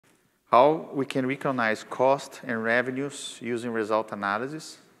how we can recognize cost and revenues using result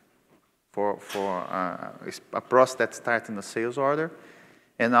analysis for a process that starts in the sales order,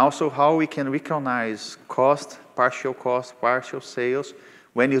 and also how we can recognize cost, partial sales,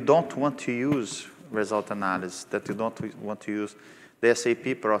 when you don't want to use result analysis, that you don't want to use the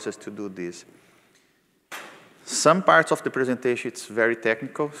SAP process to do this. Some parts of the presentation, it's very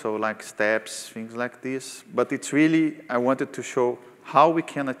technical, so like steps, things like this, but it's really, I wanted to show how we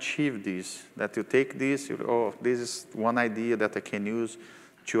can achieve this, that you take this, oh, this is one idea that I can use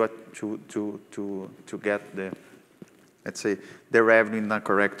to get the, let's say, the revenue in the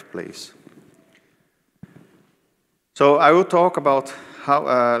correct place. So I will talk about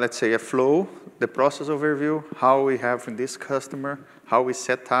how, let's say, a flow, the process overview, how we have in this customer, how we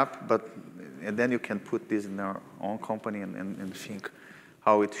set up, and then you can put this in our own company and think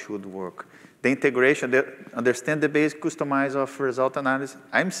how it should work. The integration, understand the basic customize of result analysis.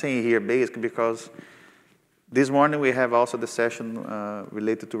 I'm saying here basic because this morning we have also the session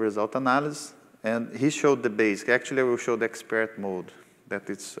related to result analysis, and he showed the basic. Actually, I will show the expert mode, that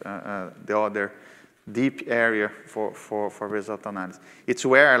it's the other deep area for result analysis. It's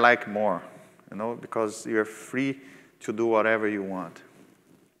where I like more, you know, because you're free to do whatever you want.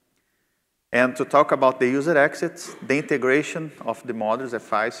 And to talk about the user exits, the integration of the modules,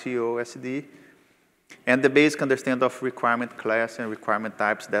 FI, CO, SD, and the basic understanding of requirement class and requirement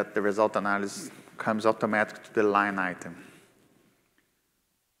types that the result analysis comes automatically to the line item.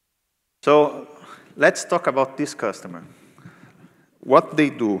 So let's talk about this customer. What they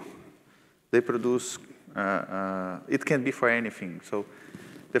do, they produce, it can be for anything. So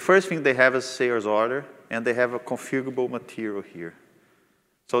the first thing they have is a sales order, and they have a configurable material here.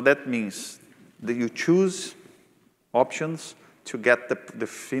 So that means that you choose options to get the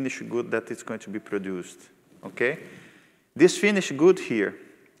finished good that is going to be produced, okay? This finished good here,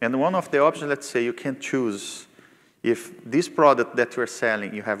 and one of the options, let's say you can choose if this product that you're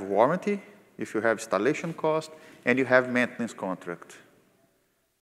selling, you have warranty, if you have installation cost, and you have maintenance contract.